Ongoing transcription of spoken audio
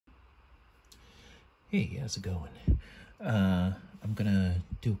Hey, how's it going? I'm gonna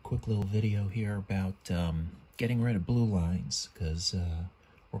do a quick little video here about getting rid of blue lines, because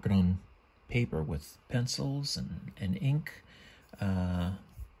working on paper with pencils and ink, got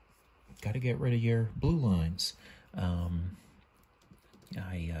to get rid of your blue lines. I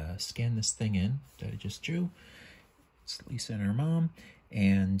scanned this thing in that I just drew. It's Lisa and her mom,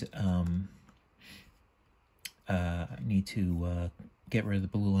 and I need to get rid of the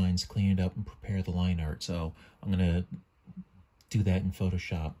blue lines, clean it up, and prepare the line art. So I'm going to do that in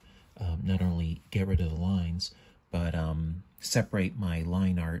Photoshop. Not only get rid of the lines, but separate my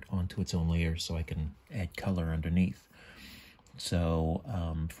line art onto its own layer so I can add color underneath. So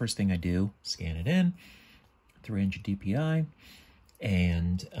first thing I do, scan it in, 300 DPI,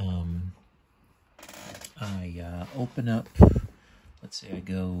 and I open up, let's say I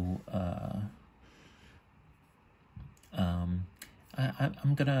go,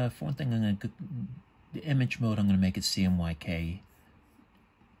 I'm gonna, for one thing, the image mode, I'm gonna make it CMYK.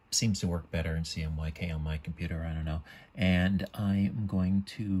 Seems to work better in CMYK on my computer, I don't know. And I am going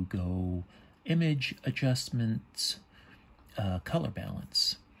to go image adjustments, color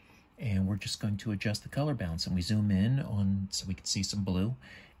balance. And we're just going to adjust the color balance, and we zoom in on so we can see some blue,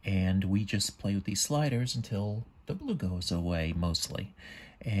 and we just play with these sliders until the blue goes away mostly.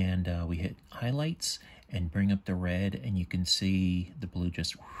 And we hit highlights and bring up the red, and you can see the blue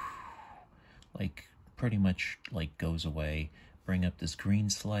just like pretty much like goes away. Bring up this green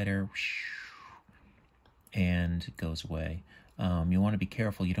slider and it goes away. You want to be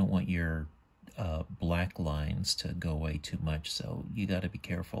careful. You don't want your black lines to go away too much, so you got to be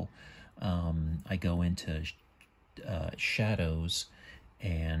careful. I go into shadows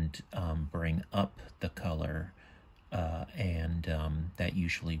and bring up the color, and that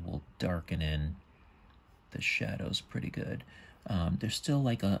usually will darken in the shadows pretty good. There's still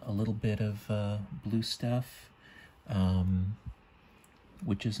like a little bit of blue stuff,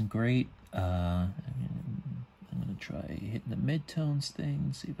 which isn't great. I'm gonna try hitting the midtones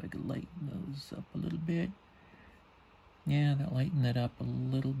thing, see if I can lighten those up a little bit. Yeah, that lightened it up a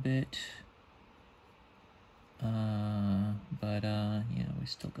little bit. But yeah, we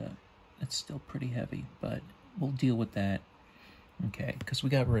still got, it's still pretty heavy, but we'll deal with that. Okay, because we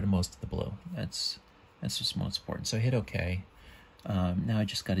got rid of most of the blue. That's just most important. So I hit OK. Now I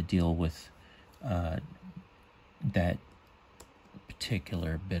just got to deal with that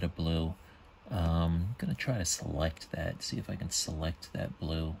particular bit of blue. I'm gonna try to select that, see if I can select that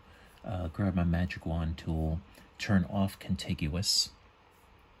blue. Grab my magic wand tool, turn off contiguous,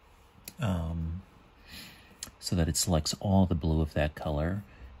 so that it selects all the blue of that color.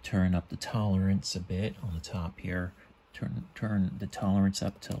 Turn up the tolerance a bit on the top here. Turn the tolerance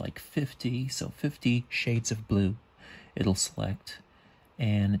up to like 50, so 50 shades of blue it'll select.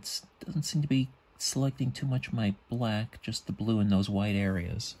 And it doesn't seem to be selecting too much of my black, just the blue in those white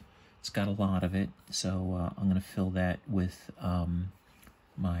areas. It's got a lot of it, so I'm going to fill that with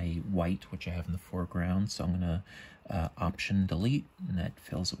my white, which I have in the foreground. So I'm going to Option Delete, and that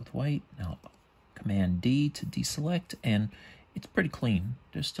fills it with white. Now Command D to deselect, and it's pretty clean.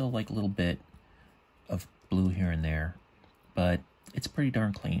 There's still like a little bit of blue here and there, but it's pretty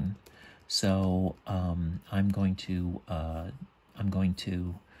darn clean. So I'm going to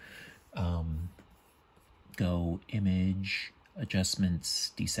go Image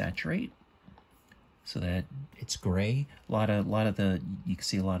Adjustments Desaturate, so that it's gray. A lot of the, you can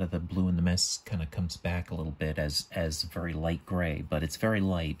see a lot of the blue in the mist kind of comes back a little bit as very light gray, but it's very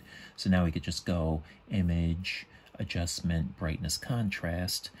light. So now we could just go Image Adjustment Brightness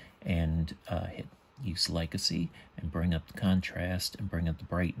Contrast and hit Use Legacy and bring up the contrast and bring up the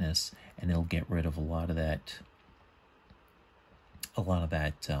brightness, and it'll get rid of a lot of that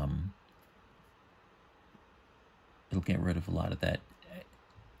it'll get rid of a lot of that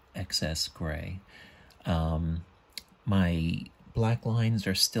excess gray. My black lines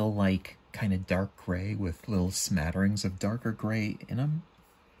are still like kind of dark gray with little smatterings of darker gray in them.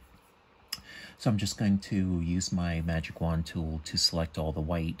 So I'm just going to use my magic wand tool to select all the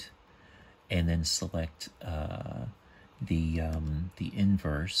white, and then select the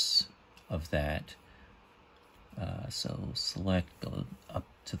inverse of that. So select, go up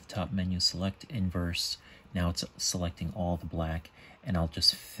to the top menu, select inverse. Now it's selecting all the black, and I'll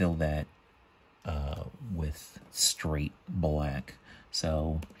just fill that with straight black.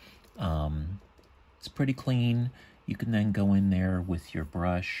 So it's pretty clean. You can then go in there with your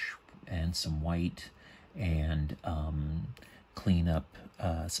brush and some white and clean up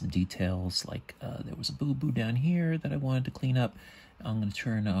some details, like there was a boo-boo down here that I wanted to clean up. I'm going to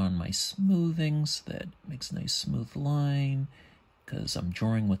turn on my smoothing so that makes a nice smooth line. because I'm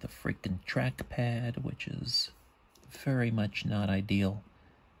drawing with a freaking trackpad, which is very much not ideal.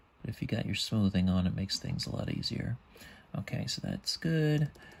 But if you got your smoothing on, it makes things a lot easier. Okay, so that's good.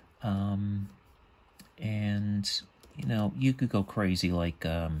 And, you know, you could go crazy, like,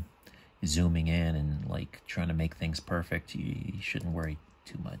 zooming in and, like, trying to make things perfect. You shouldn't worry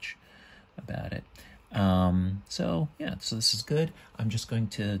too much about it. So, yeah, so this is good. I'm just going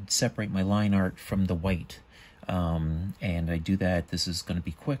to separate my line art from the white. And I do that. This is going to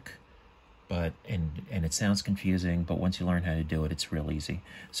be quick, but, and it sounds confusing, but once you learn how to do it, it's real easy.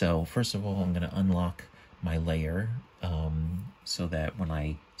 So, first of all, I'm going to unlock my layer, so that when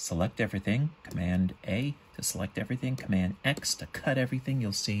I select everything, Command A to select everything, Command X to cut everything,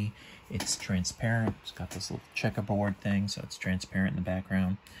 you'll see it's transparent. It's got this little checkerboard thing, so it's transparent in the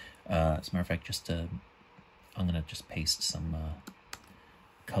background. As a matter of fact, I'm going to just paste some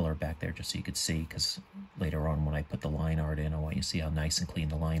color back there just so you could see, because later on when I put the line art in, I want you to see how nice and clean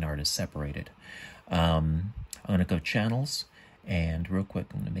the line art is separated. I'm going to go channels, and real quick,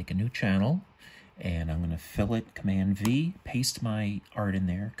 I'm going to make a new channel. And I'm going to fill it, Command V, paste my art in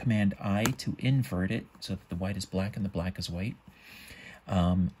there, Command I to invert it so that the white is black and the black is white.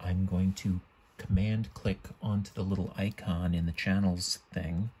 I'm going to Command click onto the little icon in the channels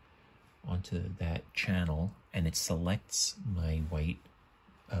thing, onto that channel, and it selects my white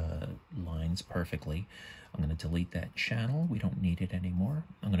lines perfectly. I'm going to delete that channel. We don't need it anymore.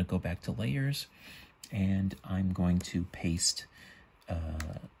 I'm going to go back to layers, and I'm going to paste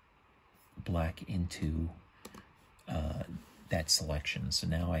black into that selection. So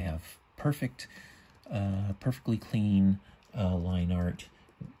now I have perfectly clean line art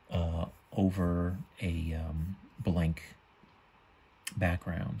over a blank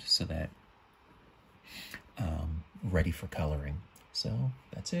background, so that ready for coloring. So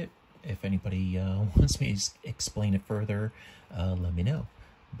that's it. If anybody wants me to explain it further, let me know.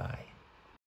 Bye.